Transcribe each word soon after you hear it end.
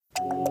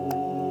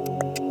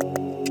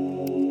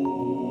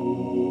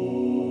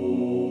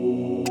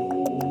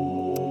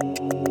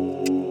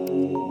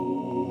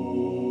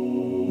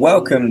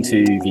Welcome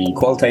to the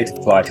Qualitative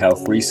Applied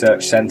Health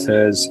Research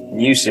Centre's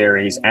new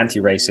series,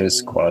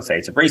 Anti-Racist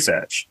Qualitative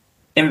Research.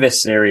 In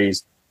this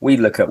series, we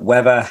look at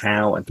whether,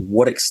 how, and to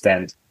what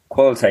extent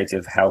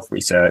qualitative health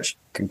research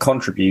can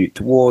contribute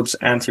towards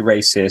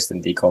anti-racist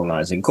and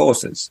decolonizing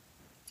causes.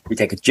 We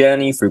take a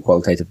journey through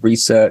qualitative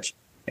research,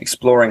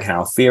 exploring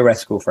how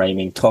theoretical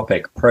framing,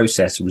 topic,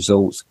 process,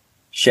 results,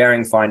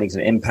 sharing findings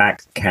and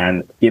impact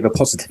can give a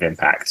positive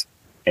impact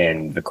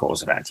in the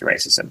cause of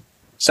anti-racism.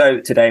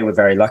 So today we're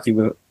very lucky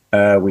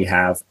we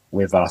have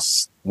with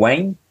us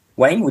Wayne.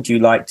 Wayne, would you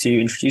like to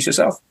introduce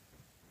yourself?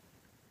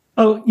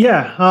 Oh,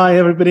 yeah. Hi,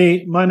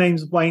 everybody. My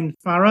name's Wayne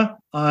Farah.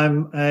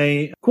 I'm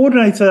a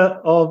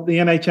coordinator of the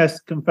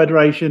NHS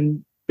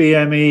Confederation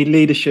BME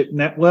Leadership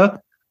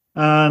Network.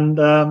 And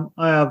I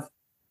have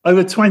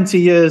over 20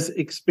 years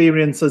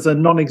experience as a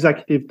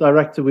non-executive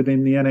director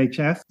within the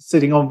NHS,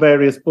 sitting on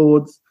various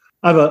boards.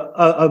 I have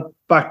a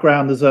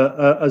background as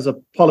a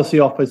policy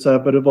officer,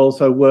 but have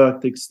also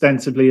worked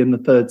extensively in the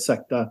third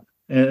sector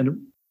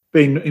and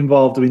been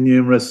involved in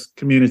numerous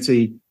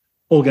community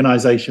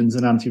organisations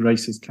and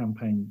anti-racist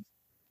campaigns.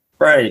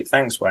 Great,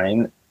 thanks,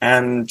 Wayne.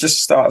 And just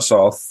to start us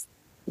off,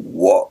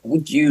 what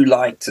would you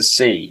like to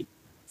see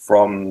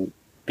from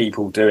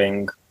people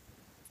doing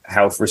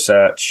health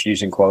research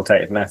using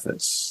qualitative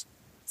methods?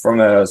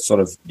 From a sort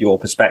of your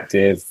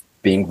perspective,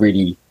 being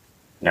really,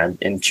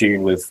 in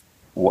tune with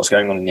what's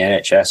going on in the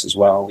NHS as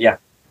well. Yeah.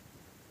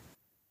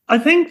 I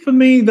think for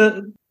me,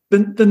 the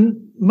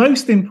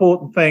most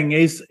important thing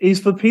is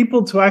for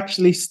people to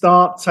actually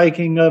start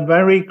taking a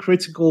very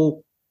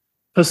critical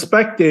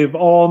perspective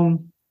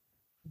on,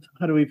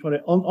 how do we put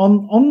it,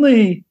 on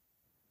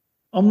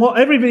what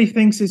everybody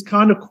thinks is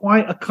kind of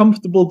quite a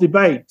comfortable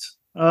debate.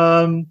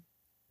 And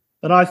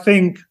I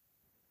think,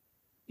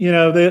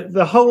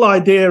 the whole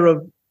idea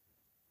of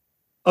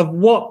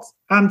what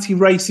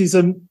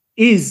anti-racism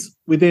is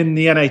within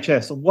the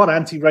NHS and what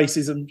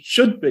anti-racism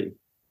should be.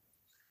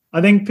 I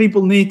think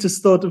people need to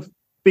sort of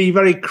be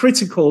very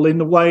critical in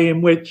the way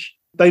in which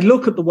they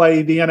look at the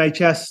way the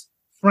NHS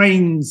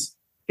frames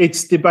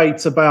its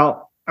debates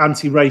about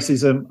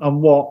anti-racism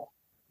and what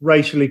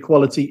racial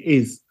equality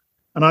is.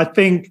 And I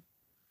think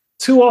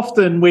too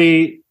often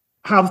we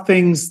have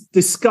things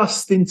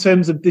discussed in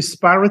terms of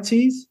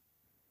disparities,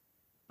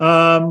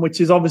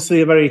 which is obviously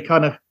a very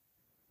kind of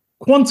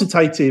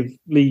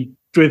quantitatively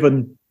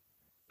driven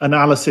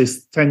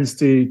analysis tends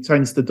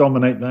to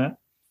dominate there.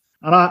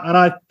 And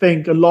I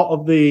think a lot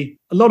of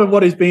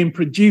what is being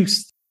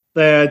produced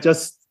there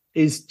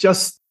is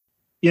just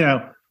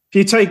if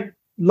you take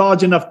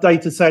large enough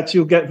data sets,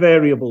 you'll get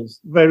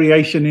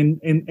variation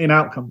in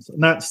outcomes.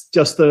 And that's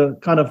just a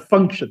kind of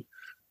function.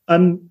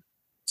 And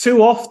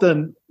too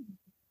often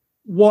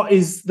what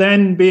is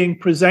then being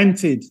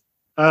presented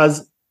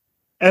as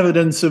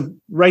evidence of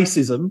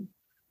racism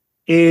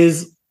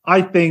is,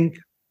 I think,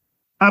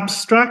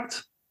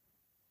 abstract,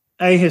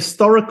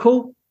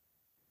 ahistorical,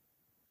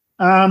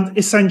 and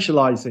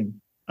essentializing.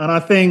 And I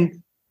think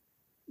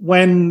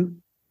I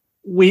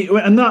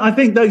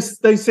think those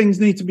things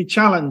need to be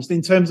challenged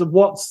in terms of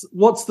what's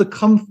the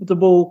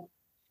comfortable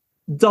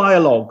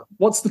dialogue,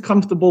 what's the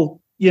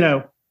comfortable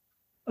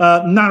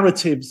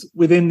narratives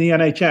within the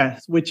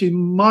NHS, which in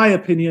my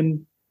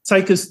opinion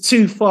take us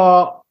too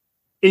far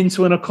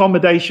into an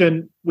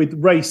accommodation with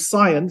race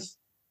science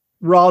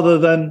rather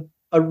than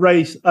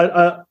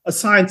a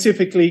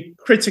scientifically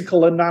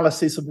critical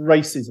analysis of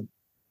racism.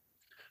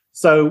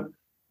 So,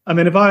 I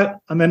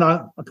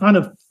kind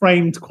of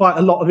framed quite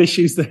a lot of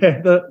issues there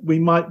that we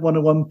might want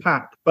to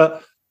unpack,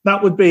 but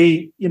that would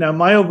be,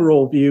 my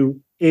overall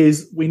view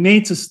is we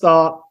need to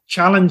start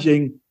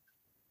challenging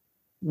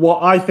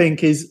what I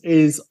think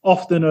is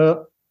often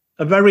a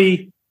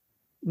very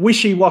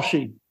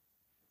wishy-washy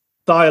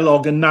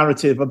dialogue and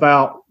narrative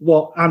about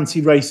what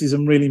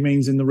anti-racism really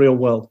means in the real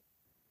world.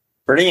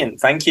 Brilliant.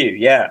 Thank you.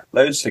 Yeah,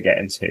 loads to get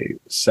into.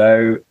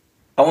 So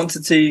I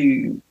wanted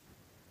to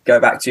go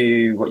back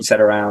to what you said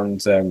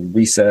around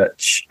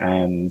research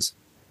and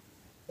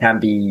can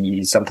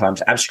be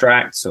sometimes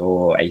abstract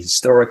or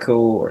ahistorical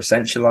or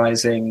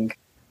essentializing.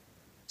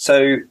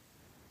 So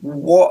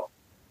what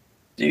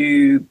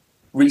do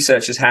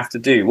researchers have to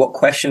do? What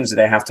questions do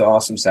they have to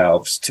ask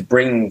themselves to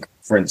bring,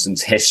 for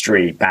instance,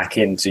 history back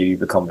into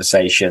the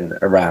conversation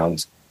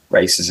around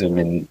racism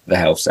in the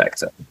health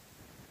sector?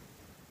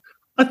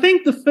 I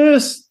think the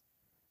first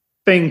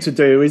thing to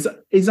do is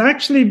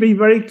actually be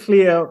very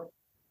clear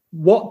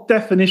what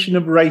definition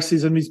of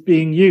racism is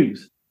being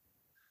used.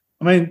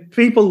 I mean,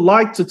 people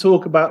like to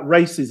talk about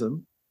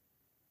racism,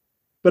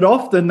 but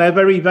often they're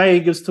very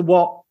vague as to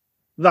what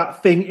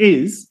that thing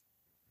is.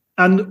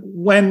 And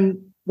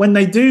when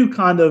they do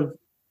kind of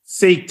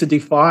seek to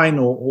define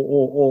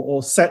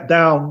or set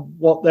down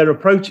what their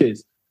approach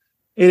is,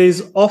 it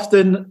is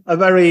often a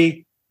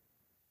very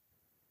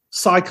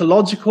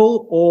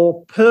psychological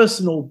or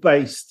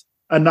personal-based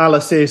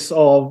analysis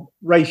of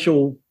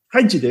racial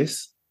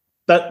prejudice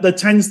that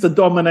tends to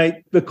dominate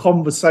the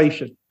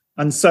conversation.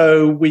 And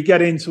so we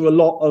get into a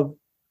lot of,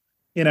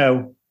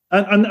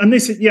 and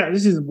this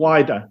is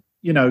wider.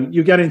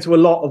 you get into a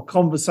lot of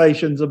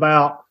conversations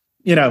about,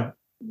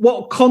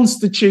 what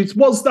constitutes,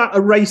 was that a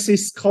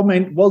racist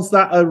comment? Was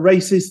that a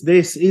racist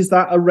this? Is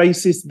that a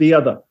racist the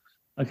other?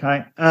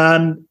 Okay.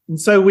 And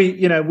so we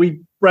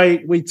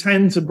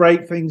tend to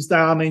break things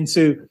down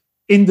into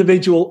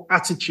individual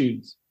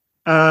attitudes.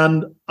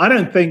 And I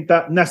don't think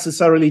that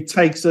necessarily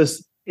takes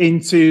us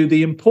into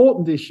the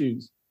important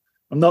issues.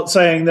 I'm not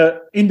saying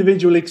that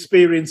individual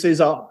experiences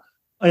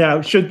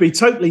should be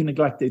totally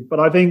neglected, but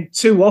I think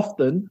too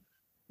often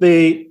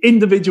the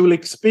individual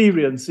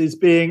experience is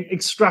being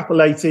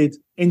extrapolated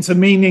into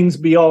meanings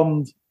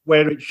beyond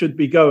where it should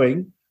be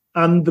going.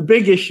 And the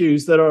big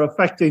issues that are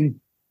affecting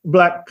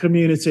Black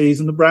communities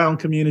and the brown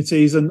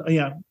communities and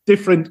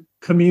different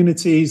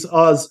communities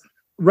as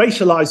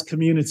racialized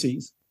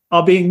communities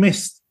are being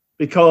missed,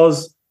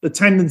 because the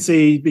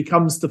tendency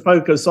becomes to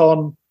focus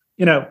on,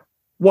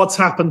 what's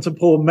happened to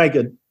poor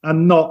Megan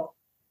and not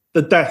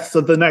the deaths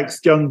of the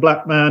next young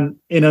Black man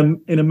in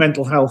a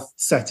mental health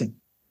setting.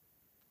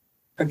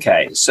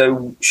 Okay,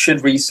 so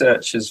should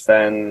researchers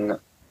then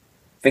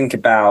think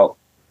about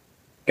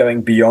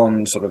going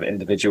beyond sort of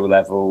individual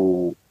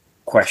level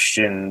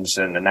questions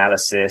and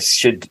analysis?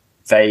 Should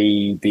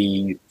they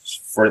be,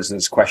 for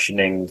instance,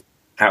 questioning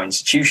how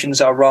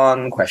institutions are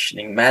run,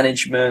 questioning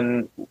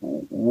management?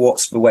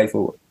 What's the way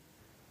forward?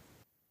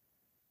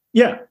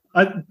 Yeah,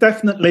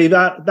 definitely.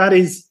 That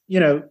is,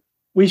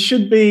 we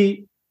should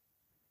be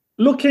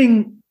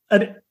looking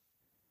at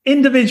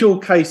individual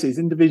cases,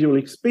 individual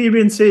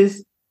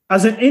experiences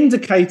as an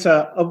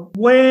indicator of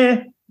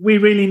where we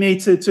really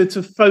need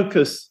to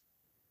focus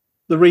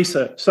the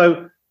research.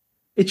 So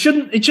it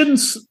shouldn't,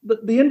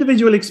 the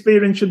individual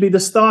experience should be the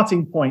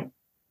starting point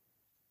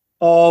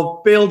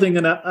of building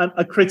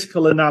a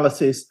critical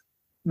analysis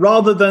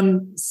rather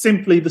than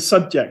simply the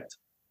subject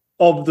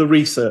of the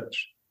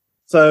research.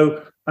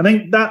 So I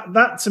think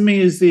that to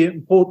me is the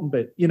important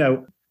bit,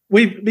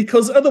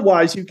 because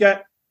otherwise you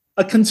get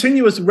a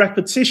continuous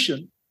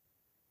repetition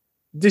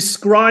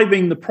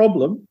describing the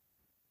problem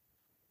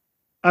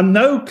and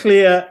no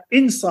clear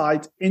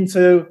insight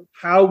into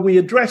how we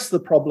address the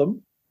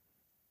problem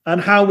and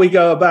how we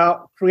go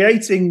about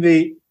creating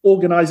the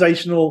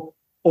organizational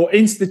or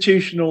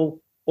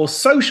institutional or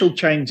social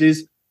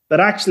changes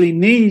that actually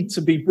need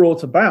to be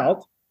brought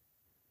about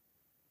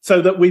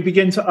so that we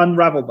begin to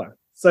unravel that.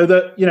 So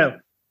that,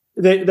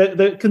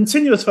 the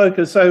continuous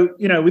focus. So,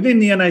 within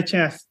the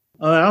NHS,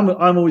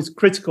 I'm always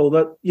critical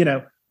that,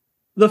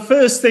 the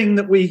first thing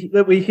that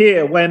we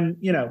hear when,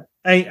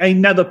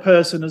 another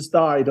person has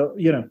died, or,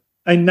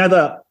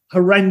 another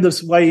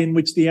horrendous way in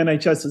which the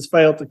NHS has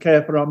failed to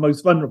care for our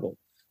most vulnerable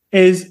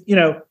is,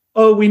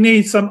 we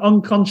need some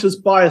unconscious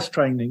bias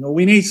training, or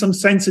we need some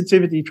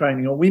sensitivity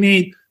training, or we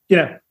need,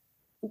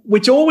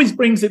 which always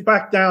brings it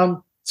back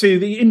down to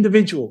the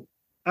individual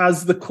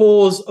as the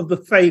cause of the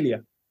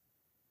failure.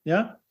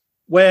 Yeah.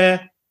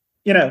 Where,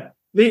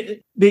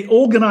 the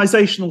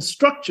organizational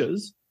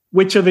structures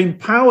which have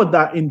empowered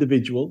that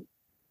individual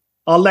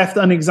are left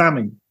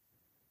unexamined.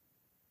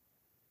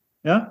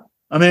 Yeah.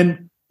 I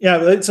mean,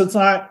 it's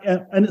like,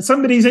 and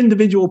somebody's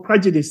individual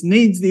prejudice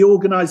needs the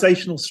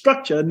organizational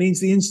structure, needs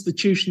the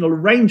institutional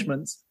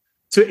arrangements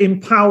to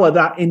empower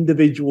that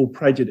individual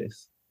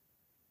prejudice.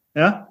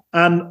 Yeah.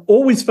 And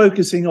always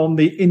focusing on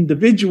the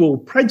individual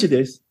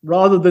prejudice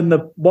rather than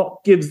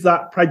what gives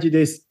that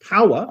prejudice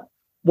power,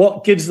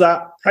 what gives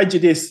that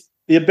prejudice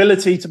the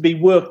ability to be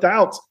worked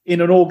out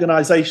in an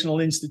organizational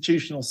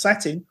institutional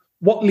setting,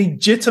 what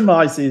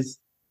legitimizes,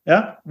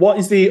 what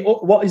is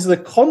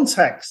the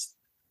context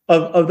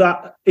of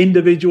that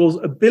individual's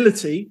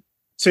ability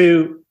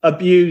to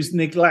abuse,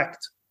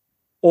 neglect,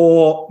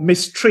 or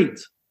mistreat.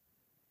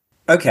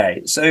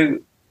 Okay, so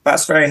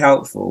that's very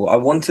helpful. I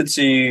wanted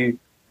to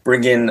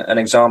bring in an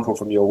example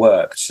from your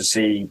work to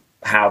see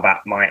how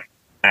that might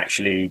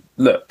actually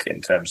look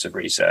in terms of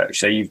research.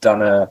 So you've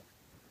done a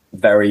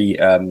very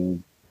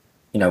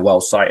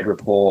well-cited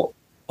report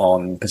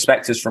on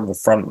perspectives from the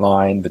front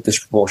line, the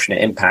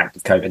disproportionate impact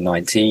of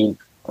COVID-19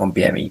 on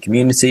BME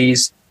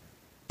communities.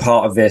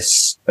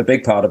 A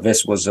big part of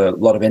this was a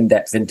lot of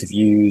in-depth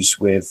interviews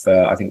with,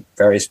 I think,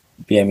 various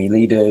BME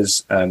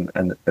leaders, and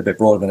a bit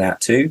broader than that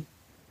too.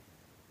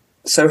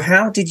 So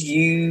how did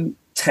you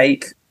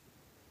take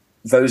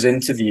those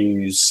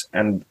interviews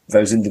and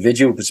those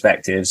individual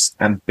perspectives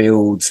and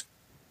build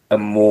a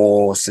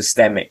more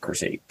systemic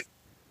critique?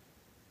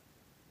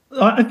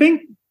 I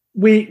think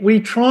we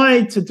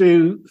tried to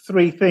do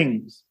three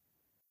things.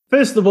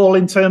 First of all,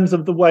 in terms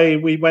of the way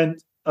we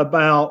went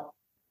about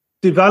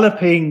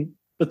developing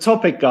the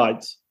topic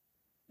guides.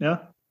 Yeah,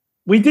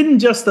 we didn't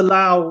just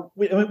allow.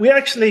 We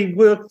actually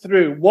worked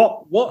through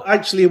what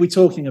actually are we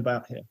talking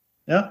about here.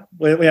 Yeah,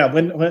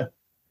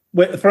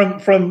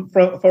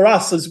 for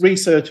us as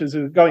researchers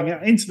who are going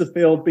out into the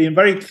field, being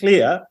very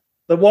clear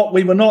that what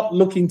we were not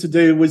looking to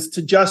do was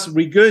to just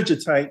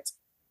regurgitate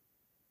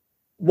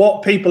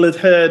what people had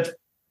heard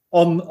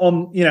on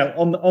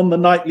the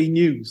nightly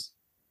news.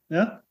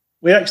 Yeah,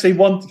 we actually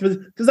want,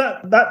 because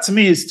that to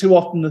me is too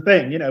often the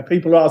thing.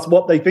 People ask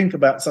what they think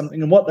about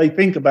something, and what they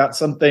think about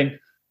something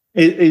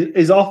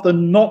is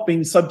often not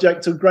being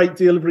subject to a great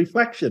deal of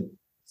reflection.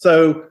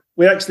 So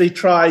we actually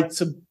tried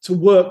to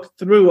work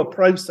through a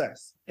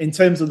process in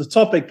terms of the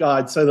topic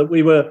guide so that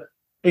we were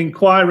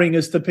inquiring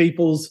as to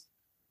people's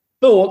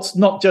thoughts,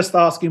 not just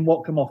asking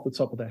what come off the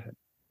top of their head.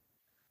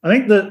 I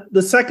think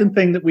the second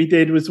thing that we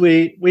did was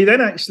we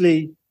then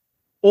actually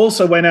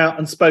also went out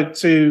and spoke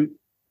to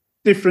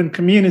different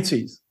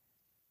communities.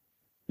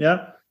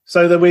 Yeah.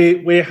 So that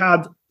we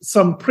had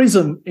some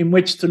prism in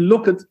which to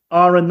look at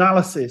our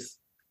analysis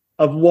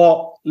of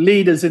what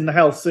leaders in the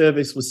health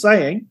service were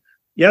saying.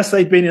 Yes,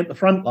 they'd been at the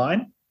front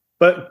line,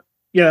 but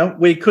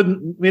we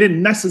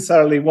didn't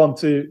necessarily want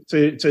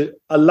to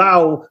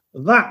allow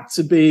that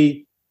to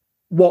be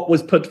what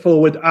was put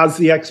forward as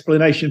the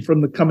explanation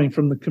coming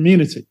from the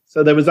community.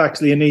 So there was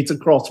actually a need to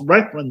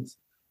cross-reference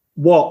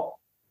what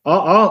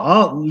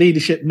our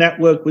leadership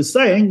network was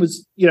saying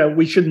was,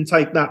 we shouldn't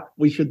take that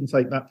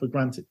for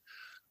granted.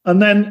 And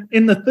then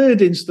in the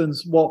third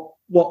instance,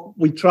 what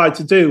we tried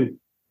to do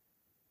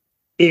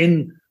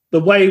in the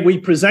way we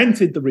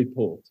presented the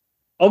report,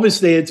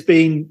 obviously it's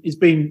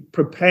been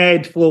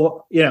prepared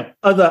for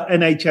other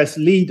NHS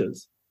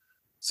leaders.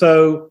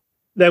 So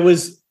there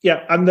was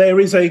and there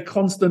is a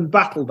constant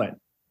battle then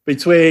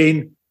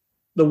between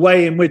the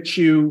way in which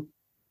you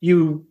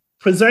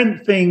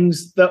present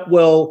things that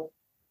will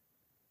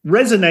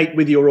resonate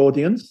with your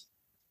audience,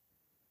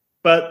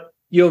 but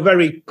you're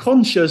very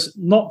conscious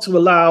not to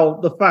allow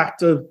the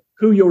fact of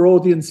who your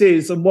audience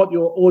is and what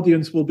your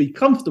audience will be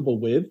comfortable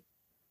with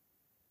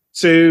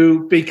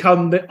to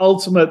become the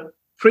ultimate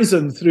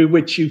prism through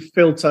which you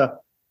filter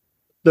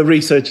the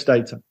research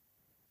data.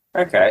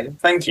 Okay,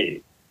 thank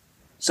you.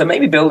 So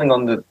maybe building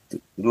on the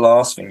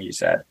last thing you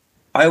said,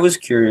 I was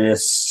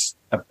curious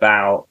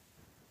about,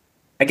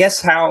 I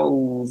guess,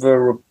 how the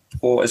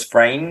report is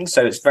framed.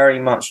 So it's very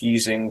much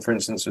using, for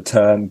instance, the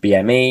term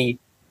BME.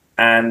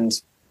 And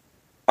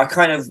I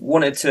kind of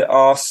wanted to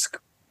ask,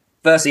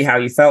 firstly, how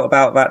you felt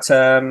about that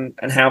term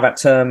and how that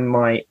term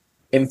might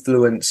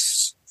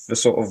influence the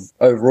sort of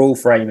overall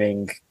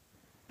framing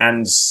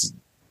and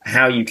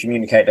how you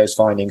communicate those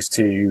findings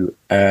to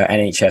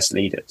NHS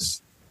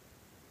leaders.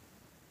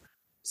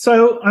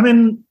 So, I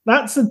mean,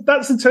 that's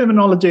the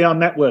terminology our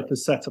network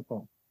is set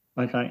upon.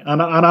 Okay,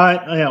 and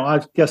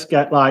I just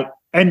get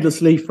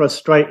endlessly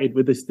frustrated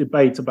with this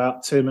debate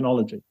about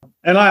terminology.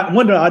 And I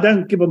wonder, I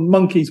don't give a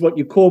monkey's what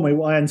you call me.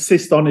 What I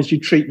insist on is you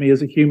treat me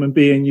as a human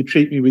being, you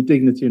treat me with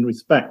dignity and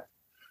respect.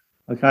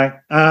 Okay,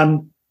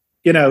 and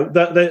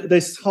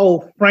this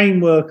whole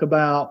framework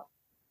about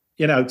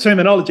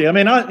terminology. I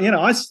mean,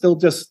 I still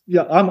just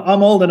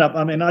I'm old enough.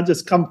 I mean, I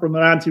just come from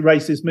an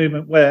anti-racist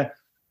movement where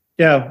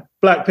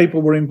black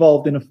people were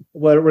involved in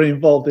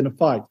a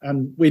fight,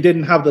 and we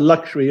didn't have the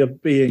luxury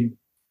of being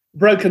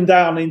broken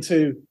down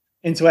into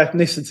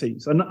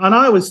ethnicities. And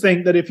I always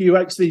think that if you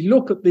actually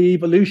look at the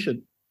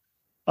evolution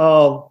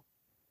of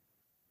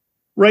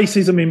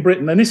racism in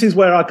Britain, and this is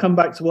where I come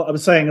back to what I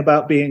was saying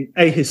about being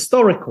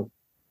ahistorical.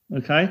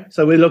 Okay,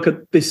 so we look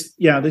at this,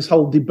 this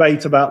whole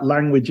debate about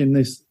language in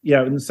this,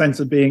 in the sense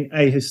of being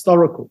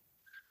ahistorical.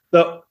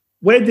 That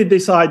where did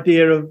this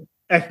idea of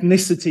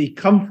ethnicity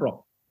come from?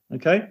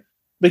 Okay,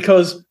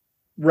 because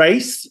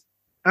race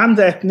and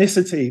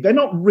ethnicity, they're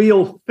not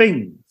real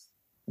things.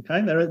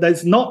 Okay,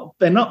 they're not.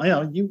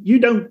 You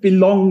don't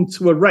belong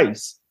to a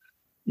race.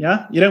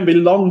 Yeah, you don't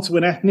belong to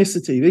an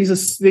ethnicity.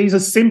 These are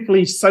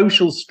simply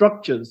social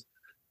structures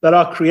that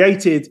are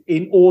created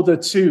in order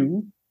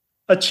to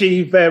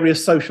achieve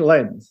various social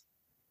ends.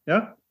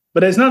 Yeah,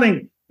 but there's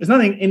nothing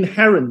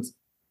inherent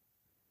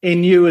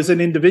in you as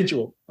an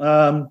individual.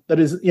 That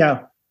is,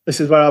 this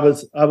is where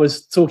I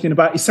was talking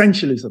about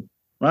essentialism,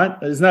 right?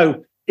 There's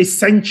no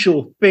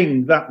essential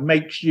thing that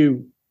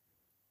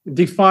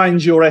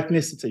defines your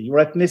ethnicity. Your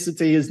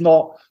ethnicity is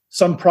not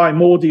some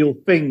primordial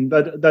thing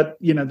that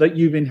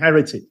you've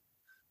inherited.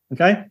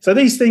 Okay, so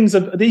these things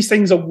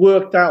are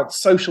worked out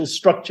social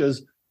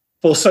structures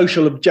for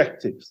social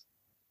objectives.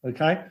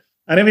 Okay.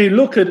 And if you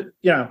look at,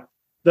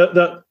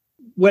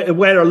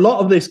 where a lot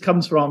of this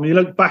comes from, you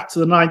look back to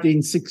the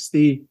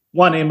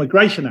 1961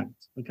 Immigration Act,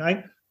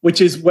 okay,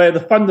 which is where the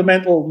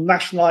fundamental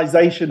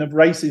nationalisation of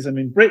racism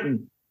in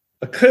Britain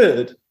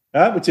occurred,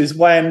 which is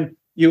when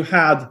you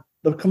had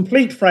the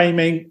complete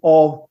framing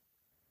of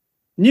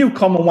new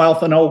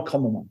Commonwealth and old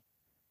Commonwealth.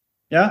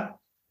 Yeah.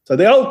 So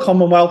the old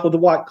Commonwealth was the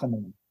white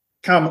Commonwealth,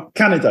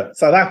 Canada,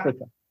 South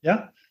Africa.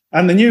 Yeah.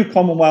 And the new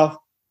Commonwealth,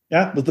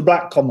 was the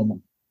black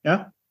Commonwealth.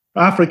 Yeah.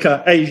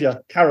 Africa,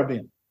 Asia,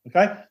 Caribbean.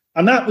 Okay.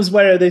 And that was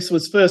where this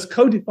was first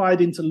codified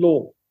into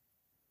law.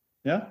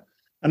 Yeah.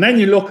 And then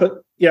you look at,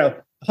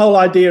 the whole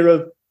idea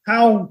of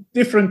how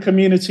different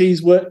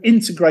communities were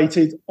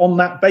integrated on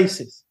that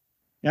basis.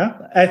 Yeah.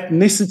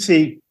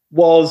 Ethnicity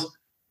was,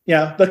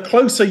 the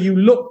closer you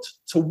looked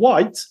to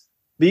white,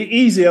 the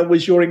easier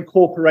was your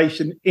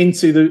incorporation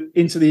into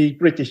the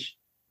British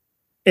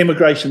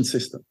immigration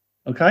system.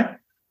 Okay.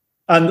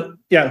 And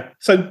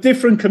so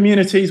different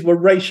communities were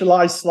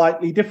racialized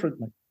slightly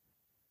differently.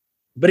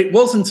 But it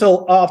wasn't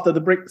until after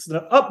the Brixton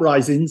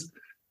uprisings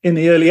in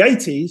the early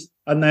 80s,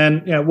 and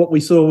then what we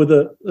saw with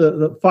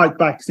the fight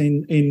backs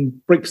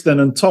in Brixton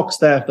and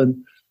Toxteth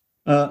and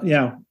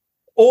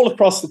all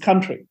across the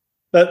country.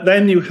 But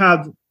then you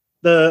had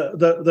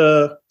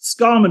the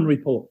Scarman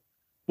report,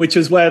 which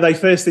is where they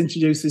first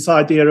introduced this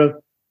idea of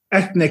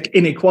ethnic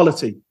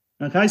inequality.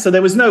 Okay, so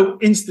there was no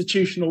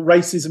institutional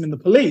racism in the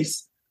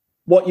police.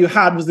 What you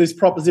had was this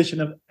proposition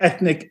of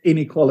ethnic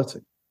inequality.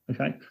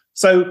 Okay,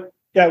 so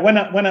these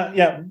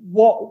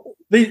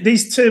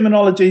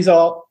terminologies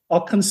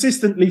are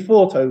consistently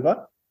fought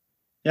over.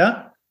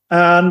 Yeah,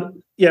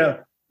 and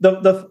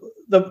the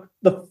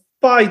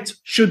fight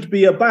should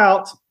be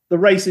about the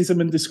racism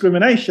and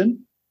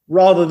discrimination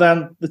rather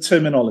than the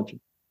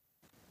terminology.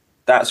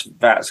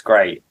 That's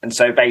great. And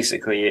so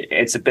basically,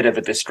 it's a bit of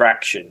a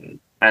distraction.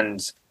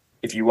 And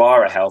if you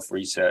are a health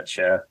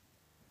researcher,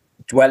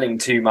 dwelling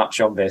too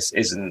much on this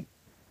isn't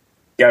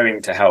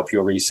going to help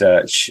your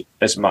research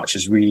as much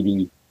as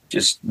really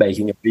just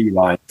making a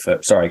beeline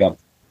for. Sorry, go on.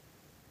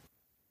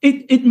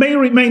 It may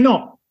or it may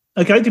not.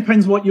 Okay,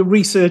 depends what your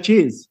research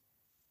is.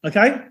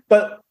 Okay,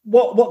 but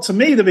what to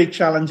me the big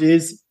challenge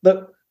is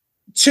that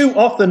too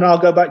often, I'll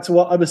go back to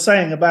what I was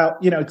saying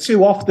about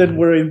too often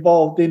we're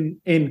involved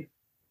in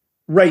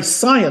race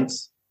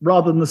science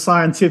rather than the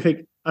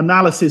scientific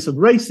analysis of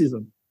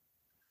racism.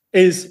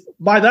 Is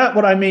by that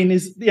what I mean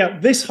is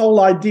this whole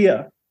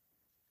idea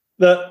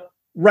that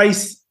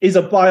race is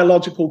a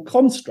biological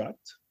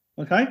construct,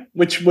 okay,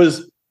 which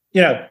was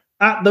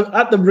at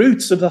the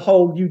roots of the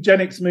whole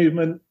eugenics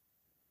movement,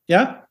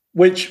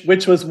 which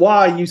was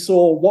why you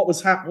saw what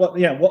was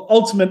what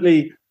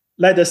ultimately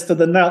led us to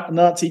the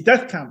Nazi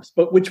death camps,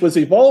 but which was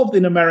evolved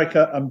in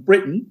America and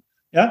Britain,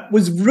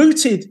 was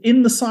rooted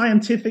in the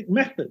scientific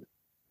method.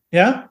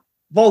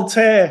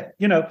 Voltaire,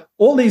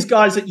 all these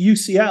guys at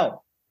UCL.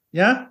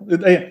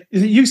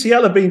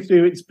 UCL have been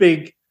through its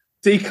big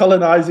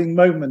decolonizing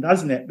moment,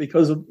 hasn't it?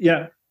 Because of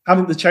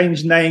having to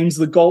change names,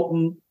 the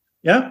Galton,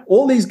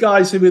 all these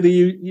guys who were the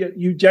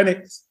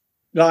eugenics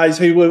guys,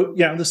 who were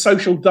the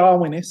social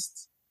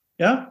Darwinists,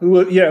 who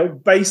were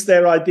based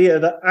their idea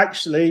that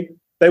actually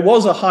there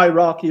was a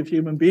hierarchy of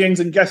human beings,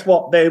 and guess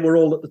what? They were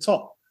all at the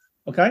top.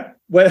 Okay,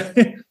 where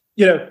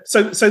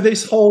so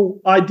this whole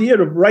idea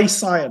of race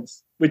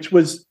science, which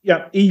was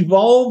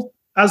evolved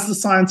as the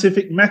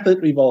scientific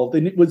method evolved,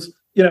 and it was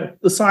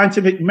the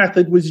scientific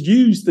method was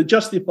used to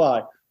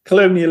justify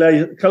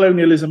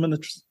colonialism and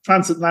the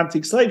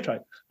transatlantic slave trade.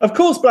 Of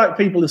course, black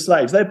people are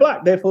slaves. They're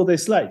black, therefore they're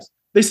slaves.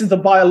 This is the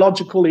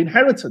biological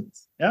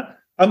inheritance.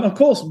 And of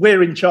course,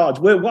 we're in charge.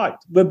 We're white.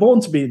 We're born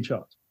to be in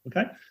charge.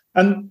 Okay,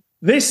 and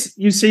this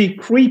you see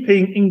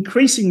creeping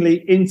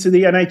increasingly into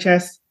the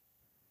NHS.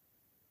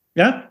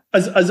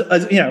 As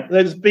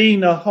there's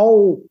been a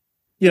whole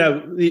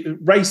the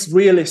race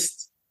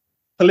realist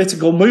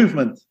political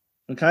movement,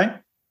 okay,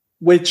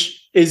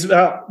 which is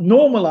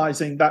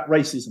normalizing that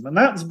racism, and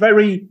that's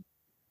very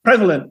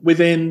prevalent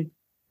within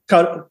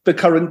the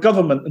current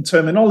government and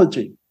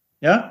terminology.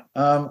 And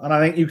I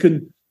think you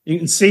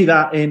can see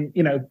that in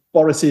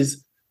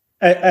Boris's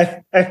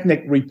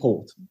ethnic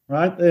report,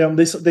 right?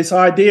 This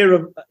idea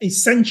of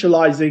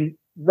essentializing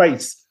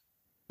race,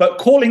 but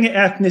calling it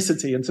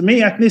ethnicity. And to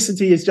me,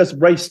 ethnicity is just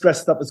race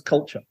dressed up as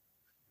culture.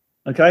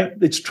 Okay,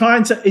 it's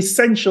trying to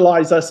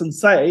essentialize us and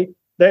say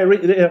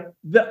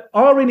that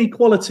our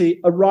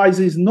inequality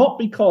arises not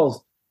because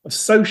of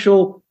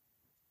social,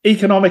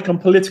 economic,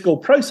 and political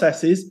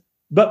processes,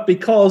 but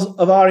because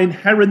of our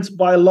inherent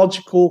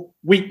biological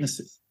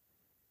weaknesses.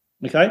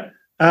 Okay.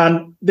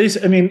 And this,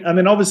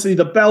 obviously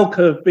the bell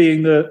curve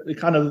being the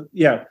kind of,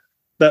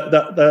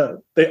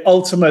 the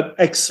ultimate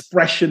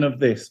expression of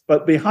this.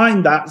 But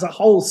behind that is a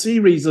whole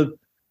series of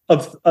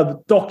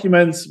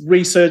documents,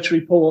 research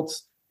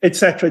reports, et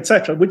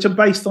cetera, which are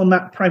based on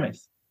that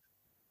premise.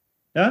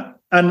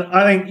 And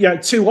I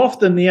think, too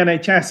often the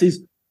NHS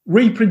is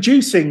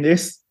reproducing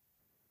this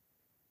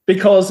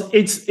because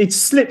it's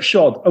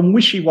slipshod and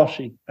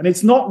wishy-washy, and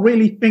it's not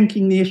really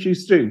thinking the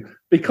issues through,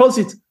 because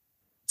it's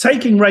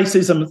taking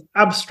racism as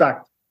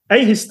abstract,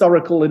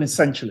 ahistorical, and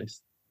essentialist.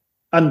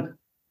 And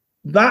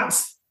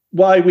that's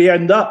why we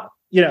end up,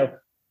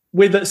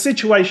 with a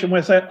situation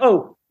where say,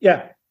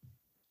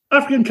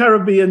 African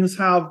Caribbeans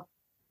have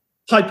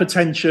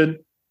hypertension,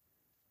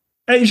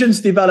 Asians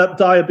develop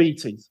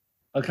diabetes.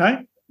 Okay.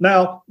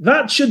 Now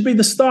that should be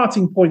the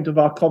starting point of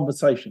our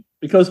conversation,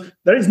 because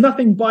there is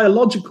nothing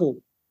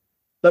biological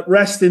that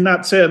rests in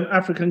that term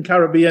African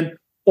Caribbean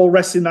or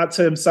rests in that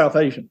term South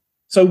Asian.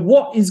 So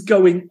what is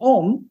going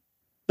on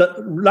that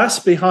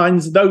rests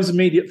behind those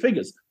immediate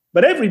figures?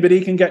 But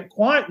everybody can get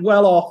quite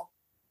well off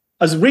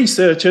as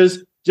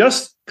researchers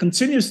just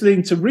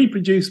continuously to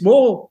reproduce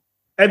more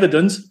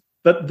evidence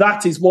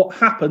that is what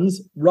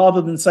happens,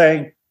 rather than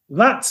saying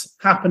that's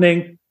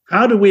happening.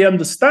 How do we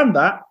understand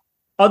that,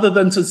 other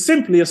than to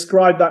simply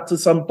ascribe that to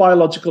some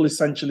biological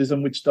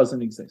essentialism which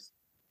doesn't exist?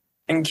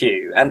 Thank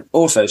you. And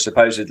also,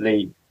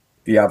 supposedly,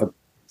 the other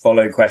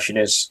following question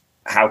is,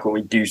 how can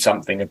we do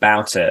something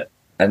about it?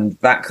 And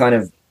that kind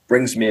of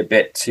brings me a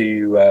bit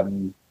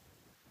to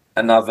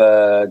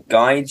another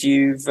guide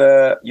you've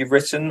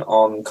written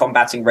on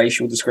combating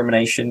racial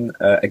discrimination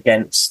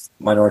against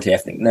minority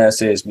ethnic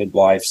nurses,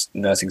 midwives,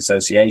 nursing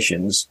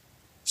associations.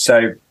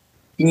 So,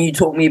 can you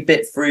talk me a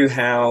bit through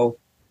how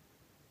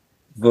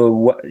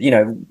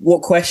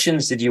what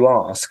questions did you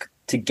ask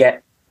to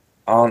get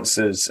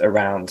answers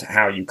around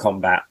how you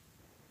combat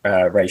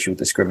racial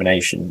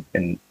discrimination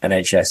in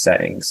NHS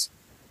settings?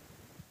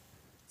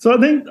 So I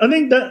think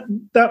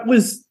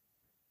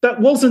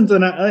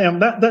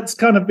that's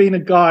kind of been a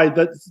guide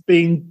that's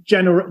been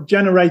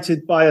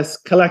generated by us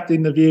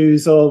collecting the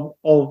views of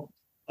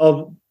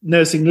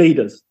nursing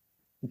leaders.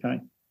 Okay,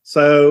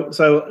 so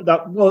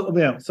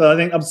I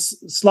think I'm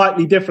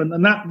slightly different,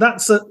 and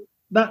that's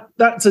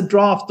a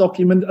draft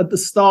document at the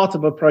start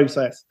of a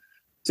process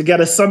to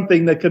get us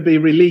something that could be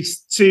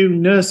released to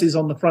nurses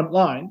on the front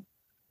line,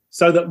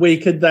 so that we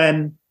could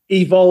then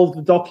evolve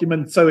the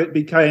document so it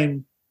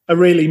became a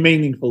really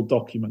meaningful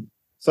document.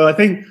 So I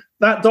think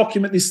that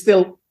document is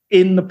still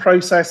in the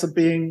process of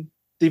being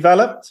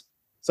developed.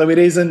 So it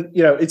isn't,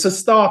 it's a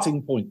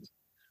starting point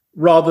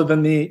rather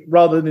than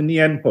the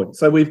end point.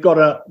 So we've got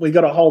a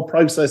whole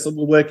process that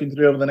we're working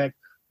through over the next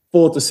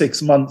 4 to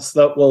 6 months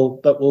that will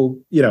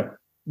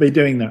be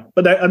doing that.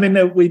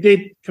 But we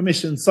did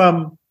commission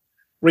some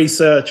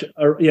research,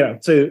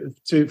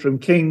 from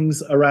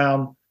King's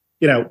around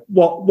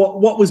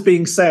what was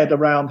being said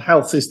around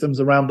health systems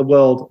around the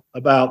world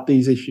about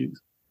these issues.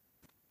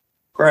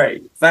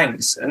 Great,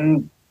 thanks.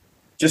 And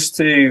just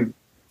to,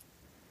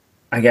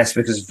 I guess,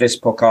 because this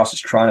podcast is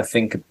trying to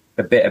think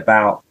a bit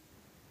about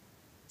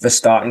the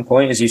starting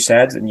point, as you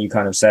said, and you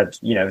kind of said,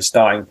 the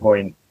starting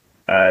point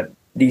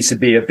needs to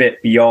be a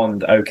bit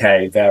beyond,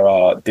 okay, there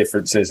are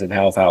differences in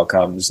health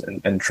outcomes,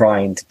 and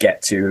trying to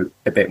get to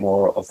a bit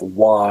more of the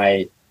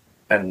why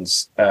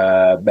and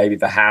maybe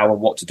the how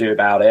and what to do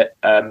about it.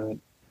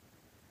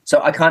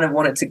 So I kind of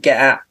wanted to get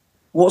at,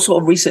 what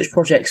sort of research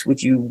projects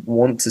would you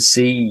want to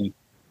see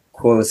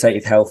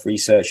qualitative health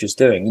researchers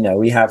doing?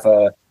 We have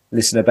a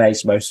listener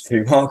base, most of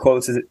whom are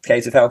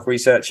qualitative health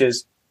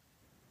researchers.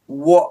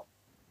 What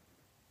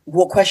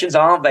questions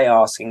aren't they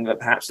asking that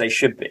perhaps they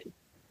should be?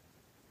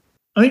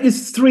 I think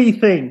it's 3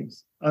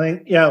 things. I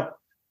think,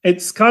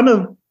 it's kind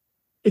of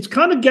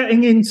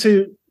getting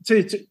into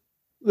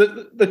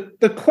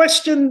the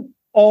question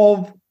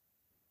of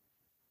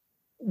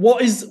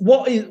what is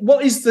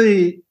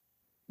the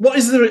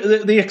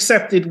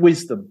accepted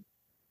wisdom.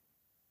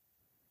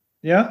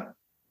 Yeah.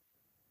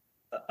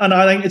 And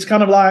I think it's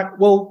kind of like,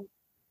 well,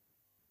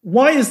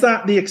 why is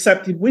that the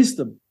accepted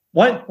wisdom?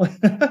 Why?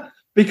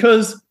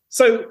 Because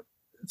throughout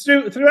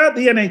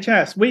the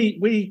NHS,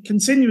 we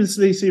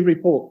continuously see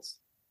reports.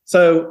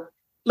 So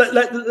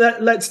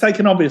let's take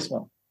an obvious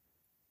one.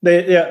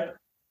 The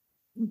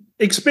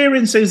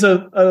experiences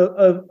of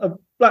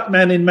Black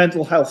men in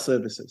mental health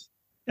services,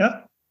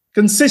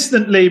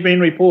 consistently being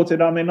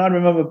reported. I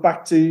remember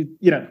back to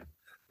the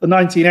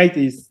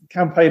 1980s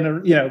campaign,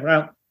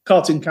 around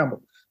Cartoon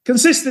Campbell,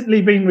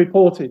 consistently being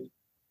reported.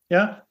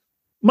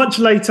 Much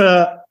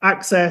later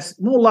access,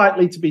 more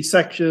likely to be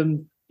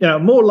sectioned,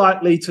 more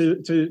likely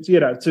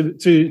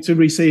to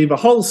receive a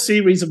whole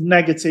series of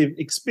negative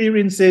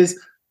experiences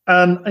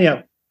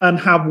and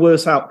have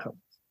worse outcomes.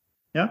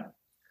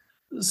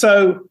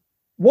 So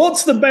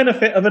what's the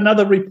benefit of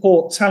another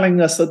report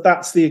telling us that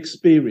that's the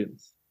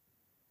experience?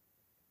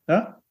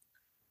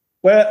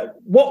 Where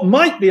what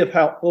might be of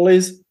helpful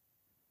is,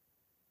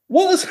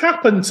 what has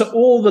happened to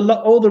all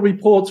the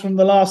reports from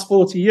the last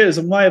 40 years,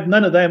 and why have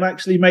none of them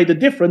actually made a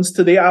difference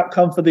to the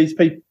outcome for these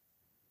people?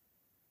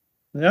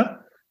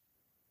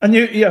 And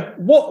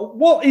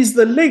what is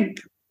the link,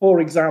 for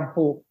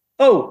example?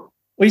 Oh,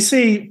 we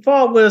see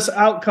far worse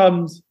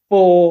outcomes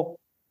for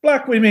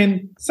Black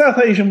women, South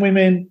Asian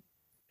women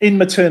in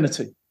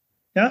maternity.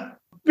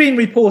 Been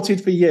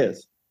reported for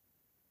years.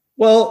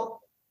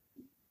 Well,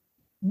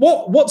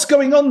 what's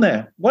going on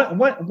there?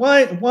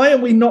 Why are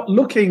we not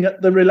looking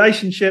at the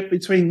relationship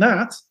between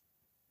that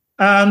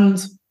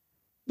and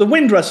the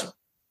Windrush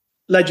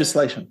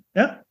legislation?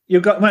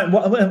 You've got,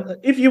 the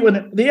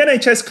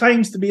NHS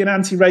claims to be an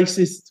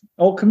anti-racist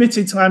or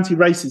committed to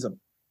anti-racism,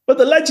 but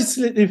the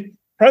legislative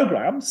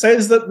program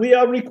says that we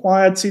are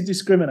required to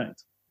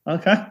discriminate.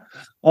 Okay,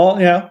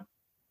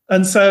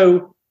 and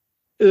so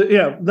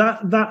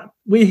that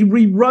we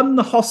rerun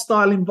the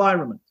hostile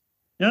environment.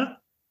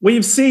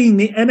 We've seen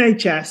the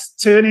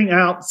NHS turning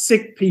out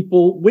sick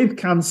people with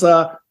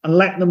cancer and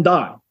letting them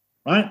die,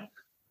 right?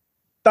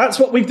 That's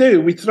what we do.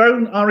 We've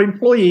thrown our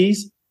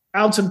employees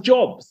out of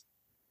jobs,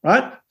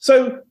 right?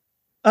 So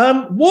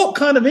what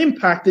kind of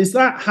impact is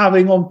that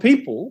having on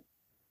people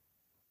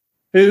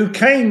who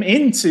came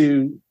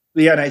into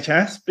the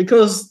NHS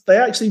because they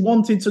actually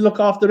wanted to look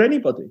after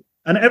anybody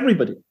and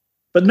everybody?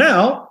 But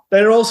now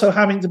they're also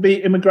having to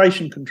be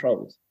immigration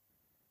controls.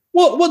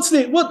 What does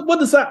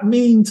that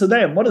mean to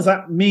them? What does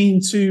that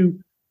mean to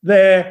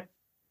their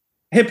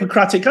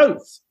Hippocratic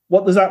oaths?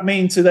 What does that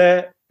mean to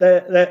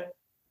their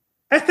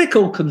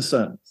ethical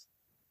concerns?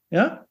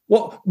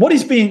 What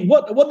does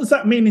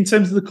that mean in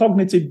terms of the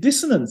cognitive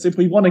dissonance if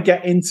we want to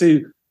get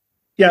into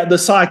the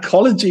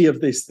psychology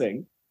of this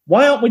thing,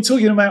 why aren't we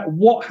talking about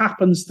what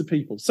happens to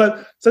people?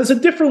 So it's a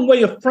different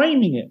way of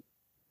framing it.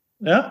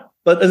 Yeah,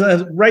 but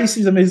as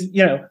racism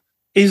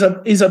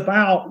is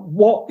about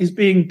what is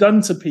being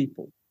done to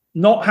people,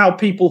 not how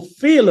people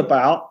feel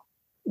about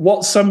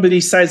what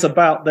somebody says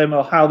about them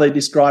or how they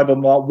describe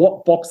them or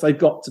what box they've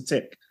got to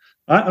tick.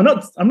 Right?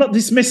 I'm not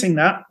dismissing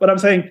that, but I'm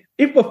saying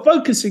if we're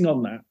focusing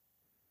on that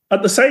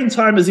at the same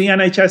time as the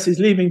NHS is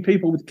leaving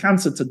people with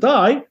cancer to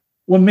die,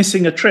 we're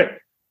missing a trick.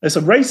 There's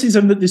a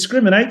racism that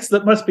discriminates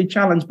that must be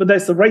challenged, but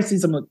there's the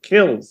racism that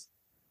kills.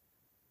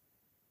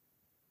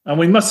 And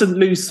we mustn't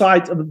lose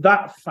sight of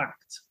that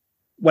fact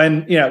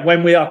when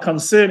we are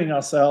concerning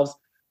ourselves.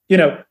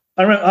 I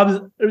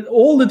remember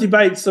all the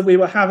debates that we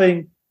were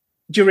having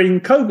during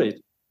COVID.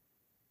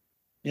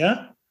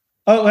 Yeah.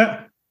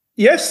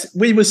 Yes,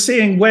 we were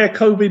seeing where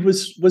COVID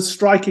was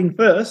striking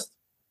first.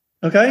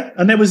 Okay.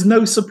 And there was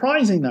no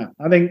surprising that.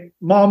 I think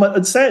Marmot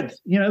had said,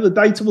 the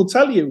data will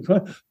tell you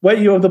where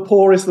you are the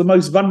poorest, the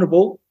most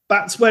vulnerable,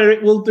 that's where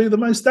it will do the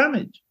most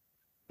damage.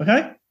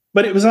 Okay.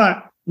 But it was like,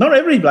 not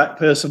every black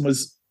person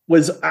was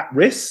at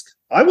risk.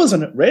 I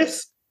wasn't at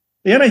risk.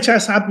 The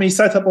NHS had me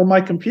set up on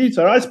my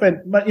computer. I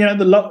spent,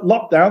 the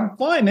lockdown,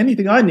 fine,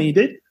 anything I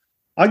needed.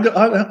 I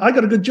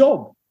got a good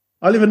job.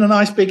 I live in a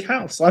nice big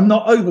house. I'm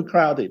not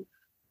overcrowded.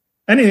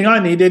 Anything I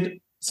needed,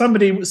 some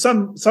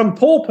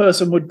poor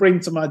person would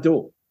bring to my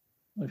door.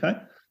 Okay,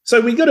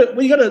 so we got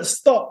to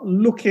stop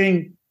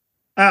looking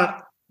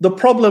at the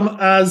problem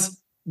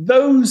as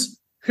those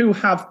who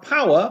have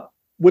power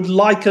would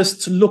like us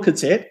to look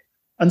at it,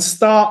 and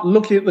start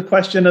looking at the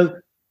question of,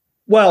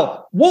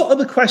 well, what are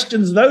the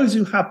questions those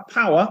who have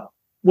power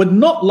would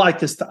not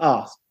like us to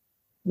ask?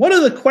 What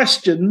are the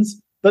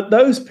questions that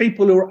those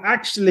people who are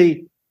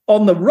actually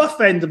on the rough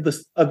end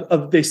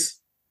of this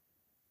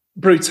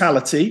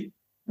brutality,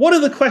 what are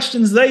the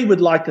questions they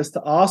would like us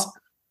to ask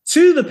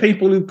to the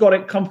people who've got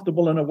it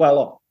comfortable and are well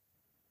off?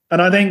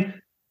 And I think,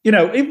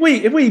 if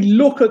we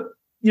look at,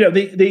 the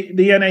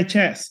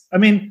NHS, I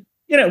mean,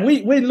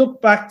 we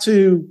look back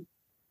to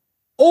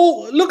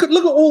look at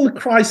all the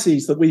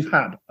crises that we've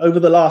had over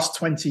the last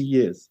 20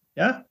 years.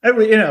 Yeah.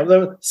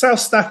 The South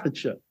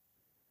Staffordshire,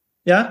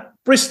 yeah,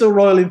 Bristol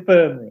Royal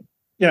Infirmary,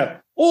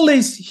 all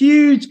these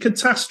huge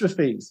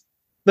catastrophes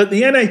that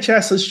the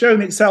NHS has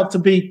shown itself to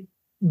be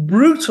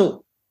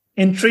brutal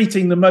in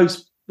treating the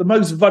most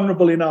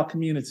vulnerable in our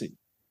community.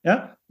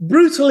 Yeah.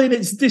 Brutal in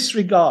its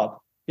disregard.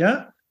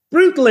 Yeah.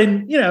 Brutal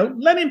in,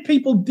 letting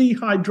people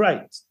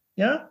dehydrate.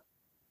 Yeah.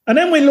 And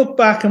then we look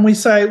back and we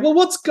say, well,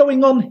 what's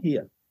going on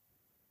here?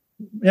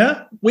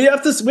 Yeah. We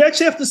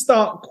actually have to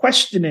start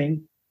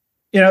questioning,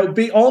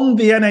 beyond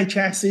the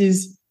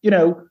NHS's,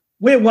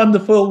 we're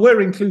wonderful,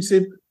 we're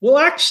inclusive. Well,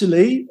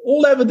 actually,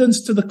 all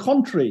evidence to the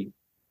contrary.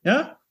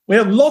 Yeah. We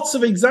have lots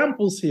of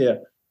examples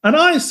here. And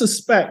I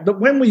suspect that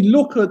when we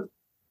look at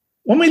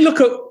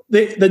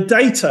the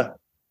data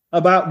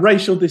about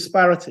racial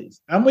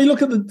disparities, and we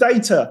look at the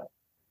data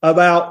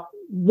about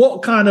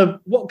what kind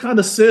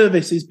of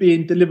service is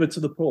being delivered to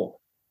the poor,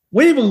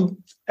 we will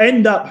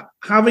end up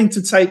having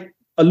to take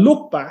a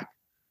look back,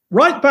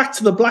 right back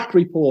to the Black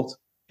Report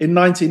in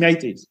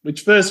 1980s,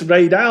 which first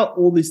laid out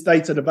all this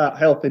data about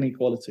health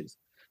inequalities.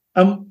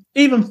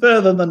 Even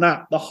further than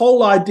that, the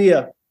whole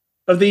idea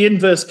of the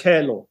inverse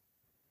care law.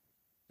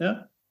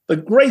 Yeah. The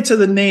greater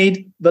the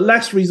need, the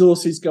less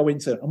resources go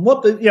into. And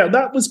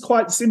that was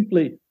quite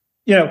simply,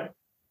 the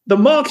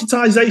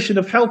marketization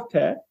of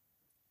healthcare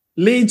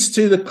leads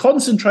to the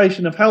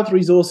concentration of health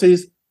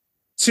resources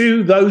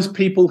to those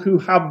people who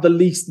have the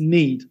least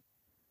need.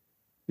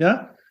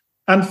 Yeah.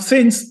 And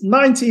since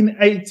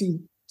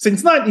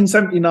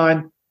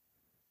 1979,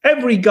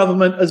 every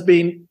government has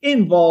been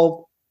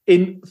involved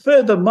in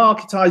further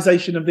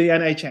marketization of the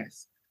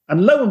NHS.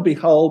 And lo and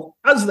behold,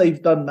 as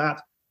they've done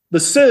that, the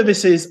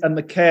services and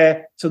the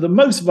care to the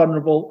most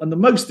vulnerable and the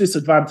most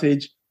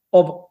disadvantaged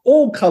of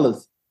all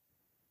colours,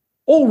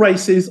 all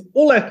races,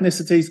 all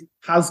ethnicities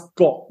has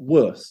got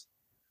worse.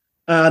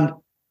 And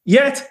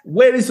yet,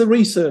 where is the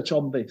research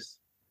on this?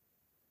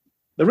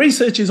 The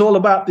research is all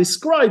about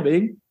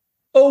describing,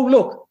 oh,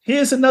 look,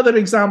 here's another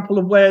example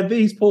of where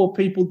these poor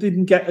people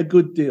didn't get a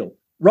good deal,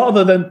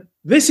 rather than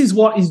this is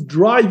what is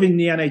driving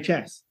the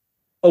NHS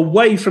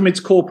away from its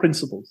core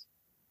principles.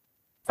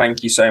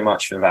 Thank you so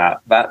much for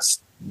that.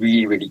 That's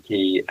really, really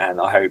key. And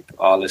I hope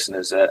our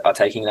listeners are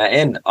taking that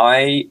in.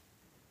 I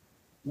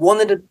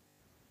wanted to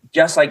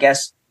just,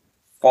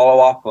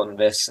 follow up on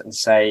this and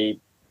say,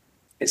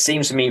 it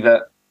seems to me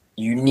that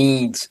you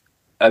need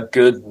a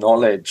good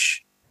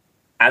knowledge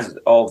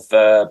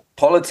of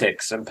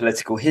politics and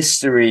political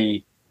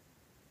history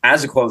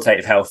as a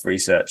qualitative health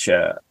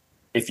researcher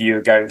if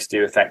you're going to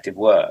do effective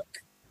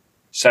work.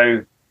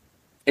 So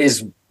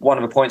is one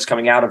of the points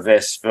coming out of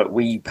this that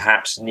we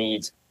perhaps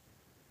need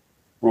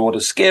broader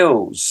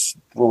skills,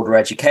 broader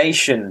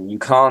education? You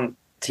can't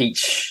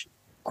teach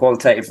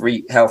qualitative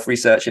health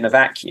research in a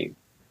vacuum.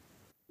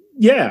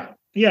 Yeah,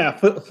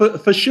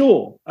 for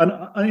sure. And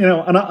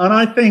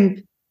I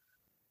think,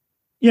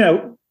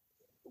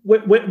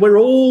 we're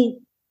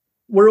all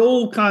we're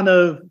all kind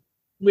of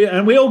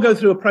we all go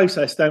through a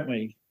process, don't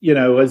we?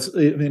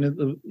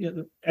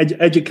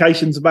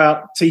 Education's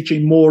about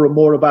teaching more and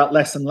more about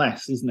less and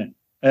less, isn't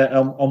it?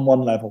 On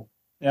one level,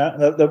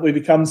 that we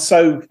become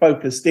so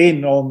focused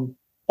in on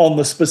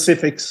the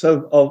specifics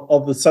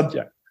of the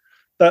subject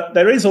that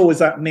there is always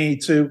that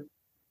need to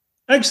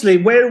actually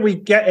where do we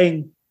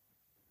getting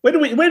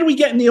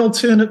the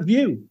alternate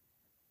view?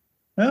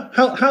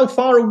 How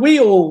far are we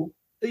all?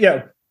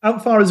 How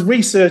far as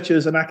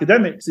researchers and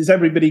academics is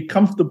everybody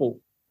comfortable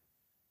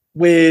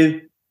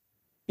with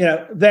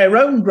their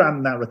own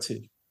grand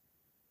narrative?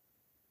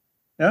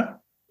 So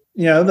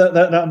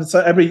I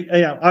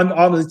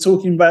was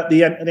talking about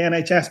the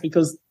NHS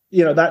because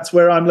that's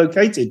where I'm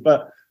located.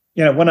 But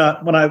when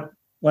I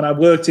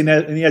worked in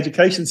the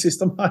education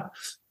system,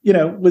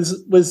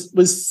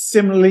 was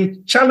similarly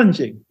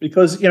challenging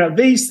because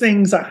these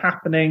things are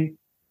happening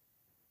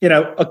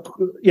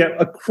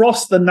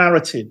across the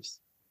narratives.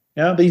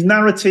 These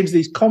narratives,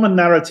 these common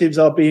narratives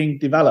are being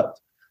developed,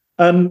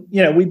 and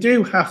we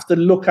do have to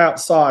look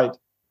outside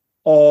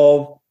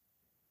of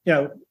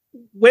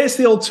where's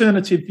the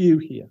alternative view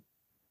here?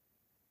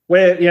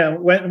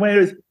 Where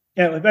is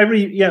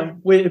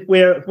if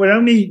we're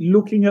only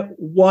looking at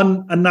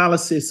one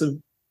analysis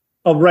of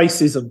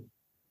racism,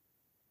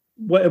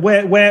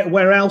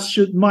 where else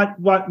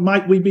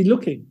might we be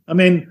looking? I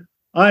mean,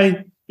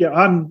 I'm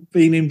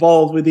been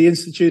involved with the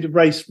Institute of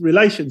Race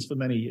Relations for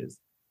many years,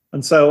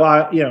 and so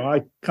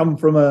I come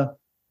from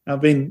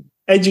I've been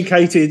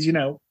educated in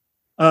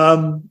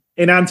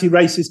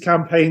anti-racist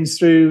campaigns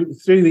through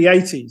the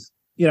 80s.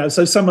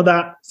 So some of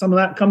that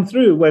come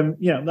through when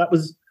that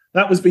was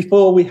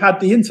before we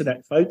had the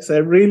internet, folks.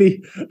 There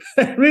really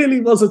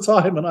was a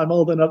time, and I'm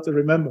old enough to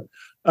remember.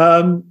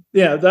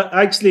 That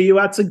actually you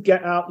had to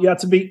get out, you had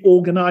to be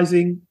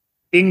organizing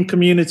in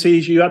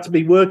communities, you had to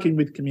be working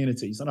with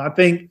communities. And I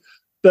think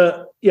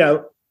that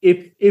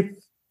if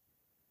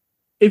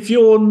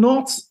you're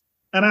not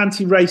an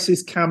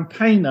anti-racist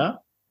campaigner,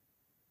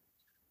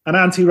 an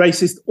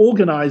anti-racist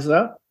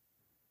organizer,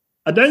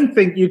 I don't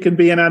think you can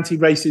be an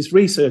anti-racist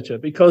researcher,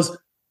 because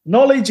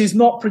knowledge is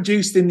not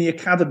produced in the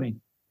academy.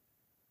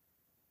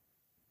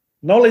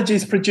 Knowledge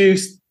is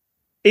produced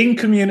in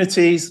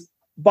communities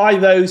by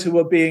those who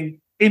are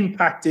being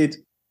impacted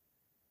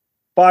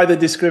by the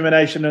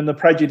discrimination and the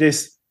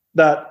prejudice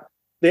that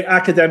the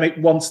academic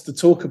wants to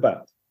talk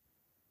about.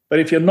 But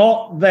if you're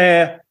not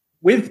there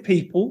with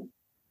people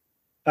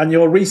and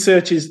your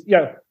research is,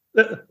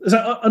 there's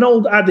an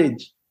old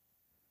adage,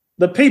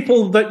 the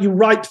people that you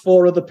write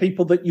for are the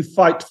people that you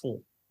fight for.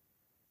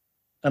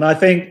 And I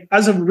think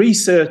as a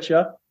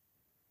researcher,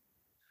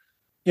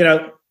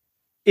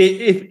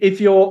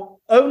 if you're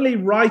only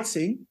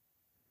writing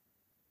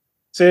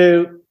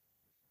to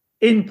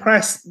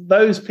impress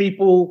those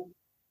people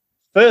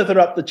further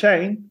up the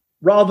chain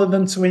rather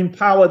than to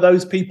empower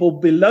those people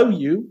below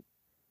you,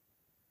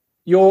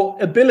 your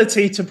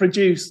ability to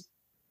produce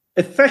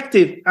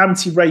effective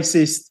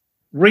anti-racist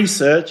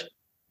research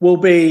will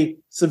be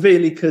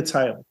severely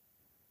curtailed.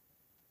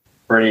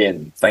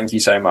 Brilliant. Thank you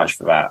so much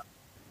for that.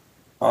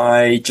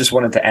 I just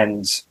wanted to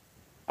end,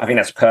 I think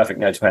that's a perfect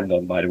note to end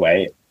on, by the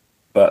way.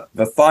 But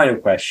the final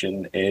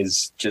question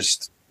is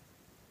just,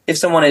 if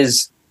someone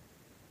is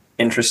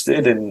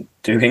interested in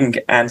doing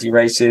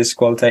anti-racist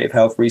qualitative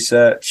health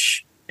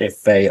research,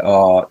 if they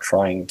are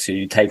trying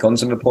to take on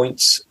some of the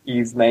points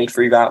you've made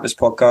throughout this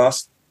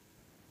podcast,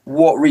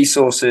 what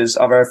resources,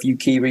 are there a few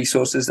key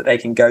resources that they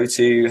can go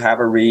to, have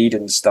a read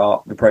and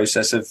start the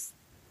process of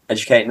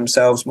educating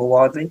themselves more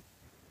widely?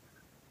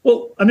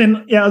 Well, I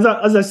mean, as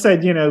I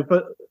said,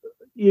 but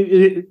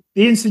the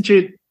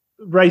Institute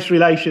of Race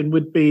Relation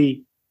would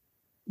be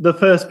the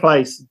first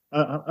place,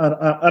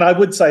 and I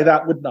would say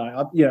that, wouldn't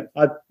I?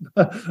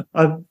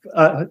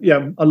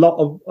 A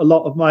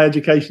lot of my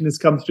education has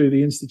come through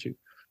the institute,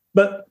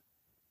 but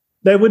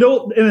there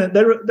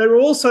are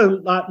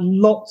also like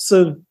lots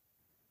of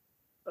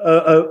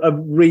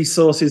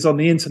resources on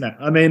the internet.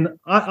 I mean,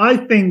 I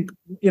think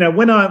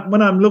when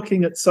I'm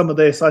looking at some of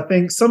this, I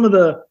think some of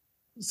the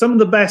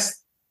best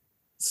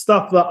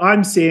stuff that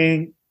I'm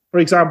seeing, for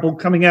example,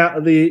 coming out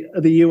of the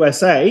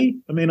USA.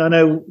 I mean, I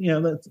know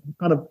that's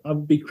kind of,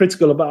 I'd be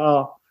critical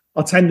about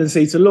our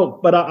tendency to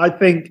look, but I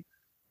think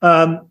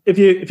if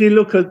you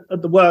look at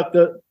the work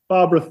that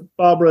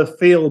Barbara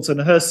Fields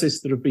and her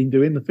sister have been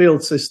doing, the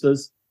Field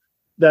sisters,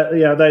 that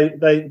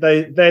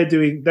they're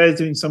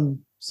doing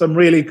some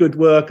really good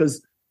work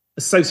as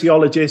a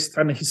sociologist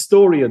and a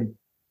historian,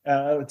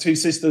 two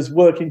sisters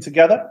working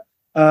together.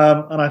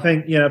 And I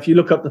think if you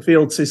look up the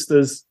Field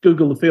sisters,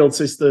 Google the Field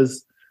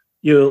sisters,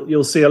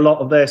 you'll see a lot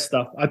of their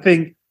stuff. I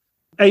think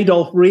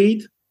Adolph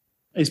Reed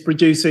is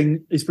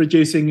producing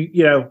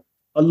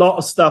a lot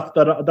of stuff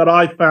that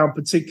I found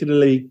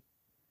particularly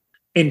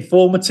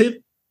informative.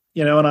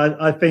 And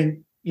I think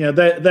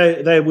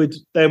there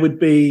would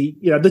be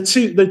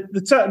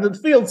the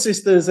Field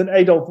sisters and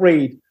Adolph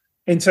Reed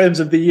in terms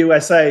of the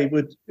USA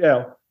would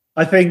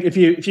I think if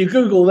you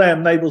Google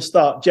them, they will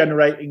start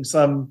generating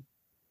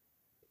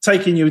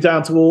taking you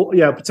down to all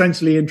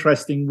potentially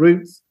interesting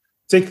routes.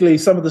 particularly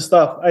some of the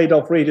stuff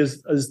Adolf Reed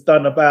has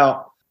done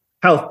about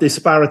health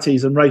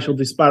disparities and racial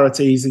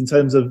disparities in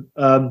terms of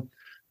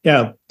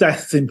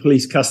deaths in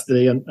police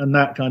custody and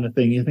that kind of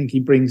thing. I think he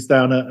brings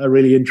down a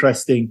really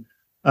interesting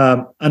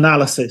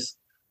analysis.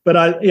 But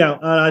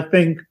I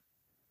think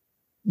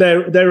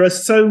there are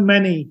so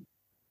many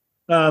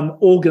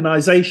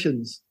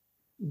organizations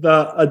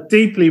that are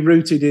deeply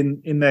rooted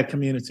in their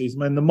communities.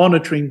 I mean, the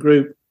monitoring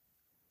group,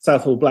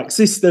 Southall Black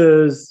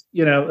Sisters,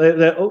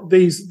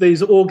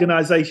 these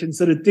organizations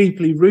that are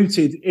deeply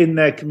rooted in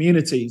their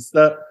communities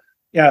that,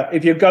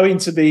 if you're going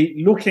to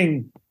be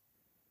looking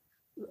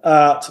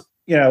at,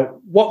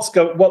 what's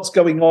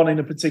going on in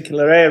a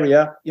particular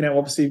area,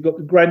 obviously you've got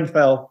the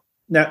Grenfell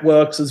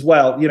networks as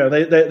well.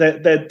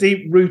 They're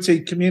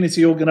deep-rooted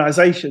community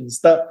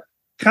organizations that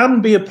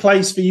can be a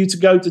place for you to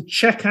go to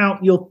check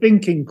out your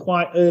thinking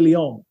quite early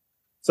on.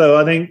 So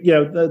I think,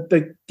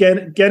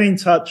 get in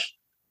touch,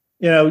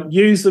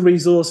 use the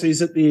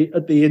resources at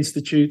the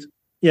Institute,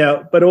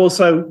 but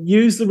also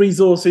use the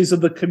resources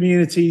of the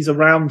communities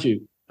around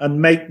you and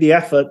make the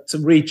effort to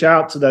reach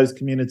out to those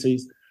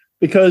communities,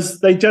 because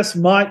they just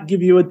might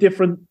give you a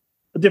different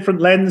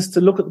lens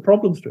to look at the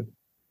problem through.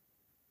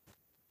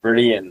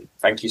 Brilliant.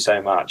 Thank you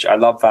so much. I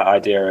love that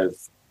idea of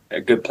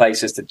good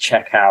places to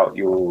check out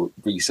your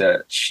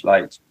research,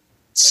 like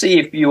see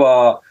if you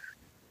are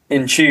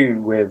in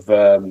tune with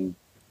the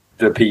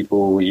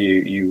people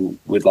you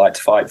would like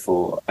to fight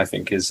for, I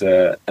think is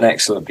an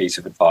excellent piece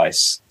of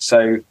advice.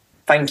 So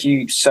thank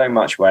you so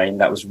much, Wayne.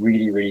 That was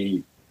really,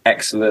 really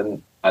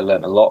excellent. I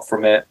learned a lot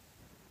from it.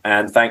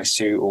 And thanks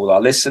to all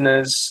our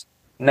listeners.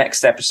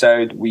 Next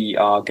episode, we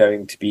are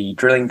going to be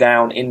drilling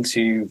down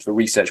into the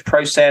research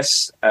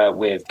process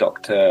with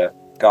Dr.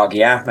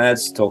 Gargi Ahmed,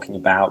 talking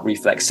about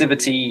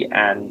reflexivity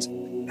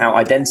and how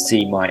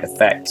identity might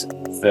affect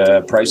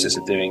the process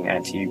of doing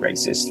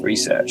anti-racist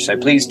research. So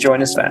please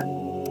join us then.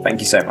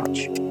 Thank you so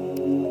much.